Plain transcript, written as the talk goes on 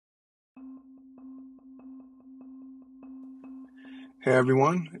Hey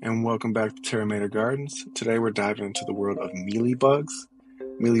everyone, and welcome back to Terra Mater Gardens. Today we're diving into the world of mealybugs.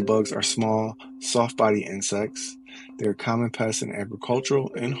 Mealybugs are small, soft-bodied insects. They are common pests in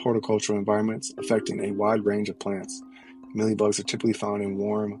agricultural and horticultural environments, affecting a wide range of plants. Mealybugs are typically found in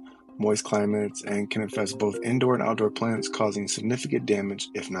warm, moist climates and can infest both indoor and outdoor plants, causing significant damage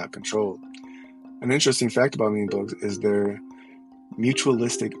if not controlled. An interesting fact about mealybugs is their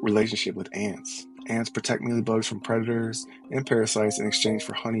mutualistic relationship with ants. Ants protect mealybugs from predators and parasites in exchange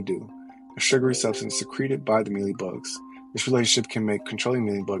for honeydew, a sugary substance secreted by the mealybugs. This relationship can make controlling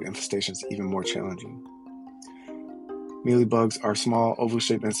mealybug infestations even more challenging. Mealybugs are small,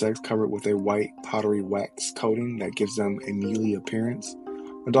 oval-shaped insects covered with a white, powdery wax coating that gives them a mealy appearance.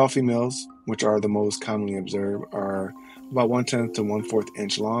 Adult females, which are the most commonly observed, are about 1/10 to 1/4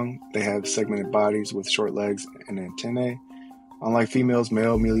 inch long. They have segmented bodies with short legs and antennae. Unlike females,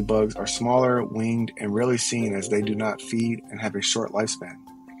 male mealybugs are smaller, winged, and rarely seen as they do not feed and have a short lifespan.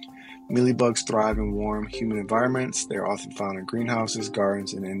 Mealybugs thrive in warm, humid environments. They are often found in greenhouses,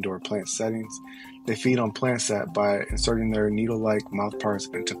 gardens, and indoor plant settings. They feed on plant sap by inserting their needle-like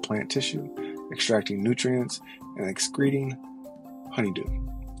mouthparts into plant tissue, extracting nutrients, and excreting honeydew.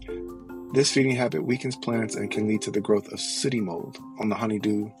 This feeding habit weakens plants and can lead to the growth of sooty mold on the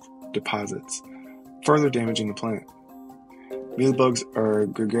honeydew deposits, further damaging the plant. Mealybugs are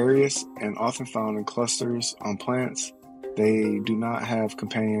gregarious and often found in clusters on plants. They do not have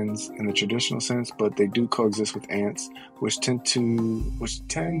companions in the traditional sense, but they do coexist with ants, which tend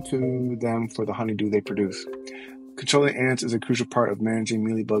to them for the honeydew they produce. Controlling ants is a crucial part of managing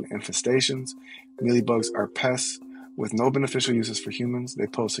mealybug infestations. Mealybugs are pests with no beneficial uses for humans. They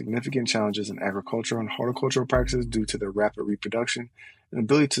pose significant challenges in agricultural and horticultural practices due to their rapid reproduction and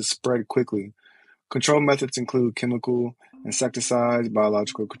ability to spread quickly. Control methods include chemical insecticides,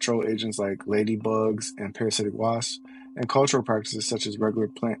 biological control agents like ladybugs and parasitic wasps, and cultural practices such as regular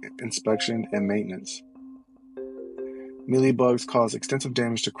plant inspection and maintenance. Mealybugs cause extensive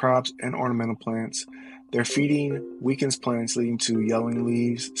damage to crops and ornamental plants. Their feeding weakens plants, leading to yellowing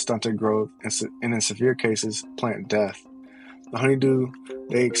leaves, stunted growth, and in severe cases, plant death. The honeydew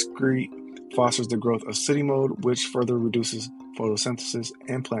they excrete fosters the growth of sooty mold, which further reduces photosynthesis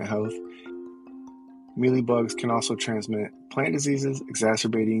and plant health. Mealybugs can also transmit plant diseases,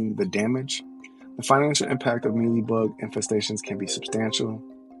 exacerbating the damage. The financial impact of mealybug infestations can be substantial.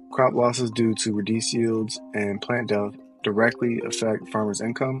 Crop losses due to reduced yields and plant death directly affect farmers'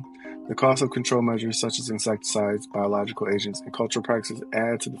 income. The cost of control measures such as insecticides, biological agents, and cultural practices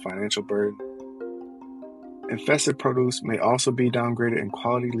add to the financial burden. Infested produce may also be downgraded in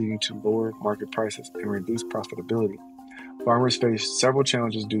quality, leading to lower market prices and reduced profitability. Farmers face several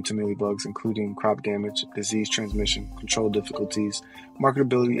challenges due to mealybugs, including crop damage, disease transmission, control difficulties,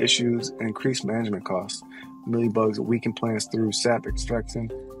 marketability issues, and increased management costs. Mealybugs weaken plants through sap extraction,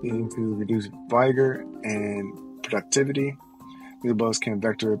 leading to reduced vigor and productivity. Mealybugs can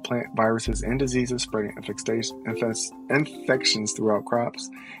vector plant viruses and diseases, spreading infections throughout crops.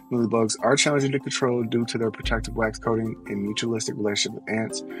 Mealybugs are challenging to control due to their protective wax coating and mutualistic relationship with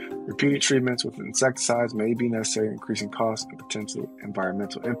ants. Repeated treatments with insecticides may be necessary, increasing costs and potential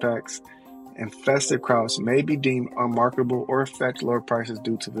environmental impacts. Infested crops may be deemed unmarketable or affect lower prices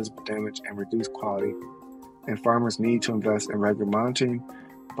due to visible damage and reduced quality, and farmers need to invest in regular monitoring,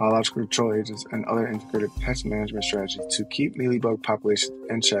 biological control agents, and other integrated pest management strategies to keep mealybug populations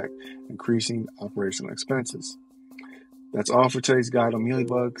in check, increasing operational expenses. That's all for today's guide on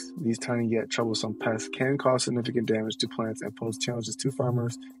mealybugs. These tiny yet troublesome pests can cause significant damage to plants and pose challenges to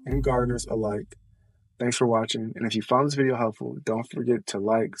farmers and gardeners alike. Thanks for watching, and if you found this video helpful, don't forget to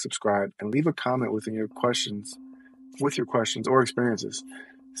like, subscribe, and leave a comment with your questions or experiences.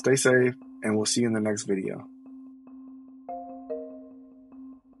 Stay safe, and we'll see you in the next video.